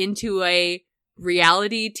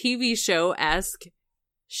reality TV show-esque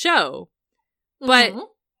show. But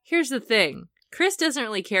here's the thing. Chris doesn't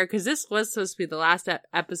really care, because this was supposed to be the last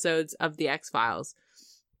episodes of the X-Files.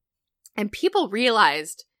 And people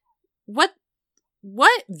realized what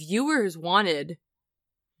viewers wanted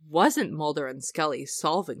wasn't Mulder and Scully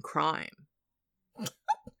solving crime.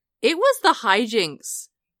 It was the hijinks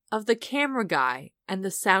of the camera guy and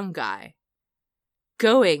the sound guy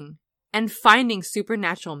going and finding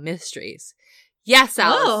supernatural mysteries. Yes,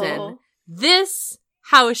 Alison, this,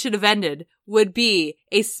 how it should have ended, would be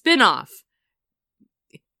a spin-off.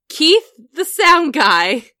 Keith, the sound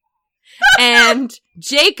guy, and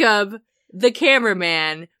Jacob, the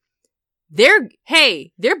cameraman, they're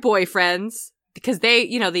boyfriends, because they,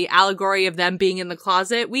 you know, the allegory of them being in the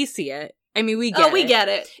closet, we see it. I mean, we get it. Oh, we get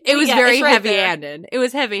it. It was very heavy-handed. It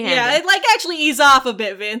was heavy-handed. Yeah, it actually ease off a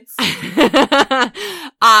bit, Vince.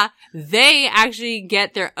 They actually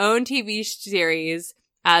get their own TV series.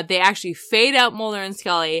 They actually fade out Mulder and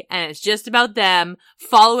Scully, and it's just about them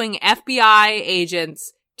following FBI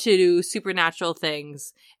agents to do supernatural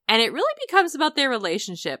things. And it really becomes about their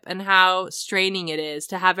relationship and how straining it is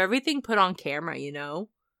to have everything put on camera, you know?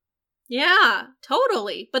 Yeah,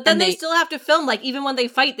 totally. But then they still have to film, like, even when they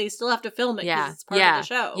fight, they still have to film it because it's part of the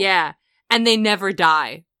show. Yeah, and they never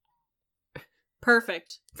die.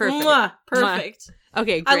 Perfect. Mwah. Perfect. Mwah.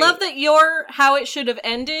 Okay, great. I love that your how it should have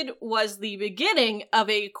ended was the beginning of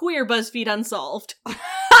a queer BuzzFeed Unsolved. I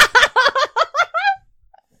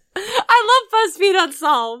love BuzzFeed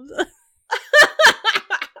Unsolved.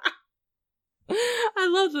 I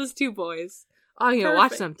love those two boys. Oh, I'm gonna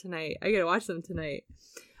watch them tonight.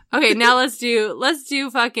 Okay, now let's do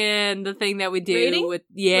fucking the thing that we do rating? with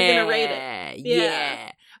We're gonna rate it.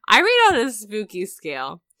 Yeah. I rate on a spooky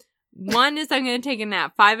scale. 1 is I'm gonna take a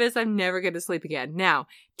nap. 5 is I'm never gonna sleep again. Now,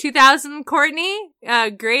 2000 Courtney,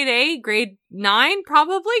 grade 8, grade 9,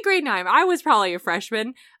 probably grade 9. I was probably a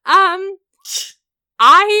freshman. I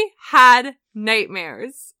had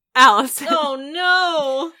nightmares, Alison. Oh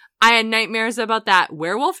no. I had nightmares about that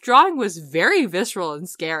werewolf drawing was very visceral and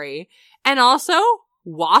scary. And also,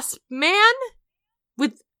 Wasp Man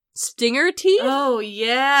with stinger teeth. Oh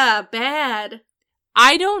yeah, bad.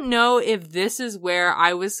 I don't know if this is where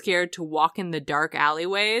I was scared to walk in the dark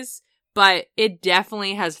alleyways, but it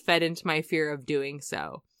definitely has fed into my fear of doing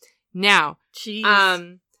so. Now, jeez.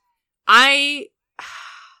 I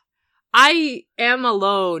am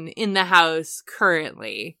alone in the house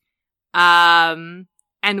currently.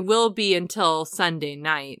 And will be until Sunday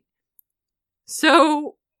night.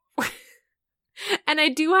 So, and I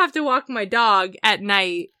do have to walk my dog at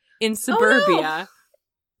night in suburbia. Oh, no.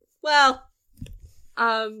 Well,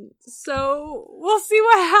 so we'll see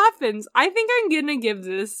what happens. I think I'm gonna give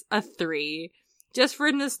this a 3, just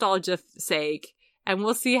for nostalgia's sake, and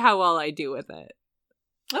we'll see how well I do with it.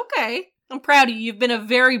 Okay. I'm proud of you. You've been a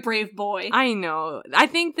very brave boy. I know. I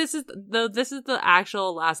think this is the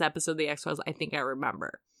actual last episode of The X-Files I think I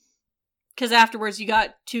remember. Because afterwards you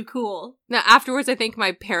got too cool. No, afterwards I think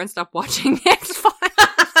my parents stopped watching The X-Files.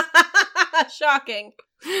 Shocking.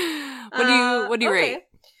 What do you rate?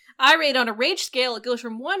 I rate on a rage scale. It goes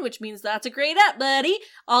from 1, which means that's a great up, buddy,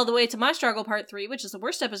 all the way to my struggle part 3, which is the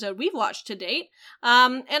worst episode we've watched to date.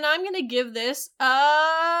 And I'm gonna give this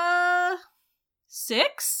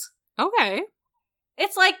 6. Okay.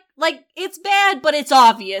 It's like it's bad, but it's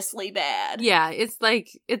obviously bad. Yeah, it's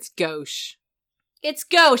gauche. It's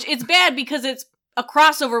gauche. It's bad because it's a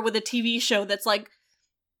crossover with a TV show that's like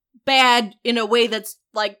bad in a way that's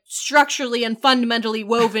like structurally and fundamentally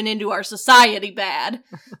woven into our society bad.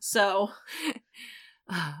 So,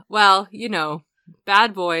 well, you know,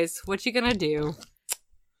 bad boys, what you gonna do?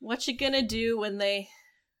 What you gonna do when they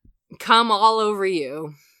come all over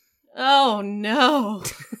you? Oh no.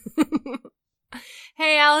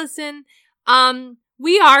 Hey, Allison,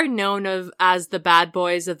 we are known as the bad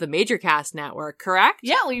boys of the Major Cast Network, correct?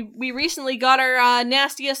 Yeah, we recently got our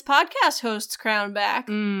nastiest podcast hosts crown back.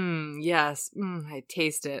 Yes. I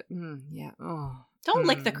taste it. Yeah. Oh. Don't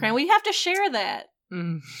lick the crown. We have to share that.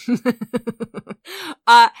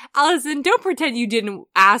 Allison, don't pretend you didn't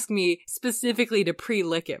ask me specifically to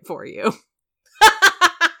pre-lick it for you.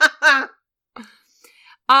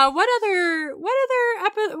 What other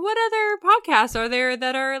podcasts are there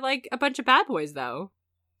that are like a bunch of bad boys though?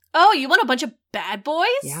 Oh, you want a bunch of bad boys?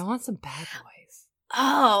 Yeah, I want some bad boys.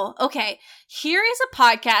 Oh, okay. Here is a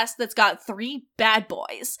podcast that's got 3 bad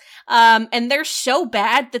boys. And they're so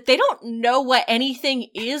bad that they don't know what anything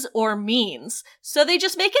is or means. So they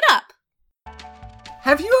just make it up.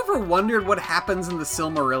 Have you ever wondered what happens in the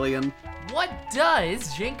Silmarillion? What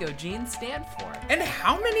does Jinko Jean stand for? And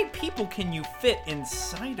how many people can you fit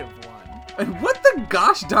inside of one? And what the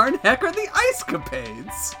gosh darn heck are the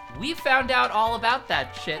Ice-Capades? We found out all about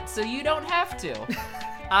that shit, so you don't have to.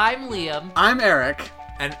 I'm Liam. I'm Eric.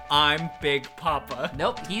 And I'm Big Papa.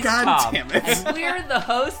 Nope, he's God Tom. damn it. And we're the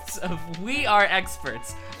hosts of We Are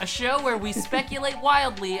Experts, a show where we speculate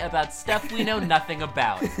wildly about stuff we know nothing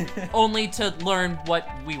about, only to learn what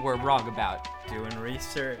we were wrong about. Doing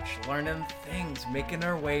research, learning things, making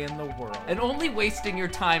our way in the world. And only wasting your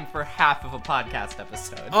time for half of a podcast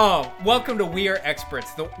episode. Oh, welcome to We Are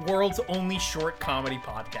Experts, the world's only short comedy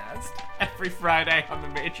podcast. Every Friday on the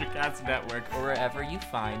Major Cast Network, or wherever you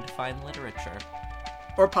find fine literature.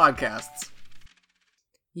 Or podcasts.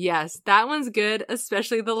 Yes, that one's good,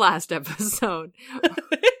 especially the last episode.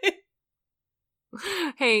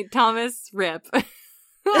 Hey, Thomas, rip.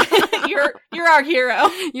 You're our hero.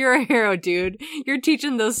 You're a hero, dude. You're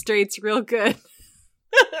teaching those straights real good.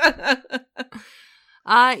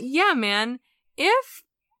 Yeah, man. If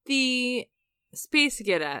the Space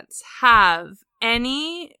Cadets have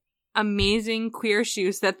any amazing queer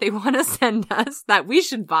shoes that they want to send us that we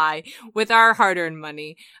should buy with our hard-earned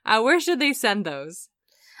money, where should they send those?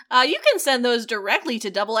 You can send those directly to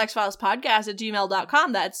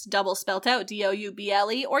doublexfilespodcast@gmail.com. That's double spelt out,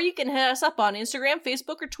 DOUBLE. Or you can hit us up on Instagram,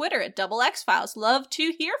 Facebook, or Twitter at Double X Files. Love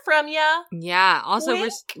to hear from ya. Yeah. Also,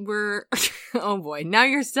 we're oh boy, now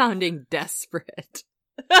you're sounding desperate.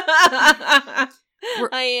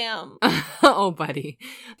 I am. Oh, buddy,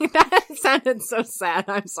 that sounded so sad.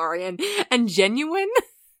 I'm sorry, and genuine.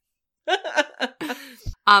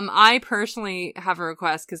 I personally have a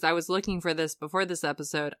request because I was looking for this before this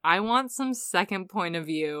episode. I want some second point of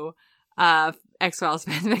view X-Files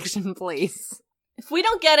fanfiction, please. If we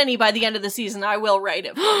don't get any by the end of the season, I will write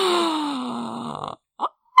it for you.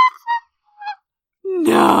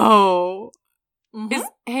 No. Mm-hmm.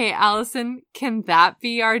 Hey, Allison, can that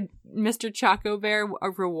be our Mr. Choco Bear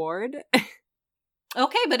reward?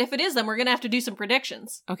 Okay, but if it is, then we're gonna have to do some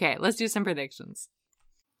predictions. Okay, let's do some predictions.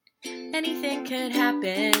 Anything could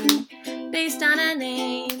happen based on a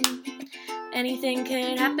name. Anything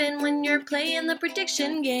could happen when you're playing the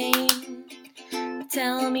prediction game.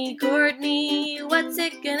 Tell me, Courtney, what's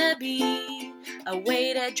it gonna be? A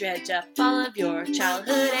way to dredge up all of your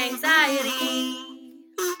childhood anxiety.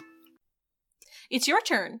 It's your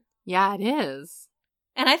turn. Yeah, it is.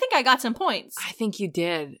 And I think I got some points. I think you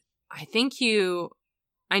did. I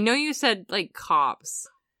know you said, like, cops.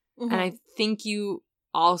 Mm-hmm. And I think you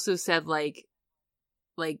also said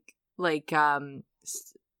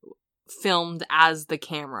filmed as the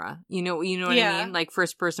camera. You know what I mean? Like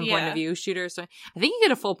first person point of view shooter. So I think you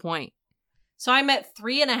get a full point. So I'm at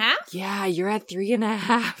 3.5? Yeah, you're at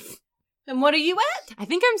 3.5. And what are you at? I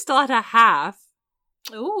think I'm still at a half.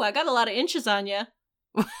 Ooh, I got a lot of inches on you.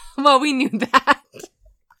 Well, we knew that.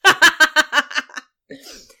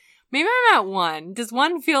 Maybe I'm at 1. Does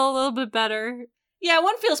 1 feel a little bit better? Yeah,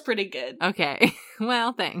 1 feels pretty good. Okay.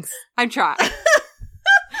 Well, thanks. I'm trying.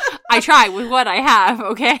 I try with what I have,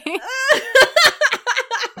 okay?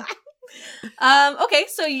 Okay,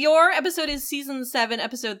 so your episode is season 7,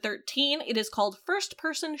 episode 13. It is called First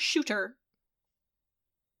Person Shooter.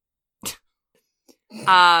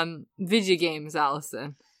 Video games,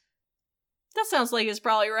 Allison. That sounds like it's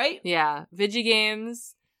probably right. Yeah, video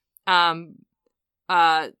games. Okay,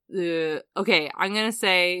 I'm gonna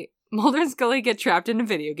say Mulder and Scully get trapped in a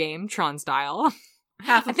video game, Tron style.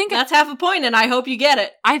 That's half a point, and I hope you get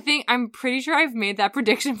it. I'm pretty sure I've made that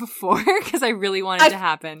prediction before because I really want it to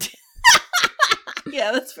happen.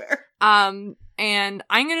 Yeah, that's fair. And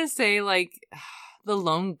I'm gonna say like the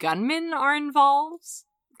lone gunmen are involved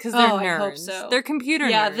because they're nerds. I hope so. They're computer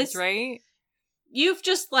nerds, right? You've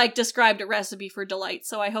just like described a recipe for delight,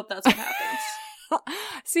 so I hope that's what happens.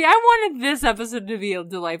 See, I wanted this episode to be a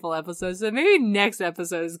delightful episode, so maybe next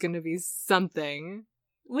episode is going to be something.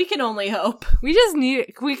 We can only hope. We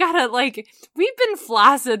gotta, like, we've been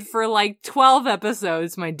flaccid for, like, 12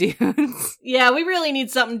 episodes, my dudes. Yeah, we really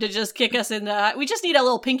need something to just kick us into, we just need a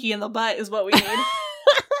little pinky in the butt is what we need.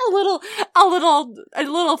 a little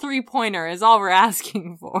 3-pointer is all we're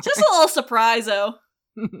asking for. Just a little surprise-o.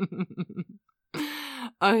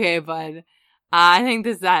 Okay, bud. I think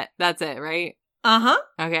that's it, right? Uh-huh.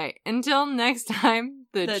 Okay, until next time,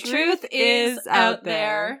 the truth is out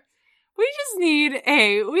there. We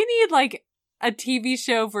need like a TV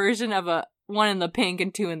show version of a 1 in the pink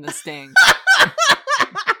and 2 in the sting.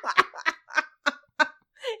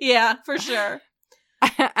 Yeah, for sure.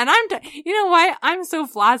 And you know what? I'm so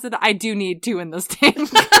flaccid, I do need 2 in the sting.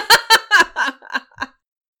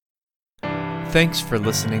 Thanks for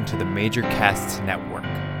listening to the Major Casts Network.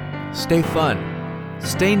 Stay fun,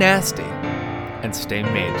 stay nasty, and stay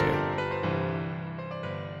major.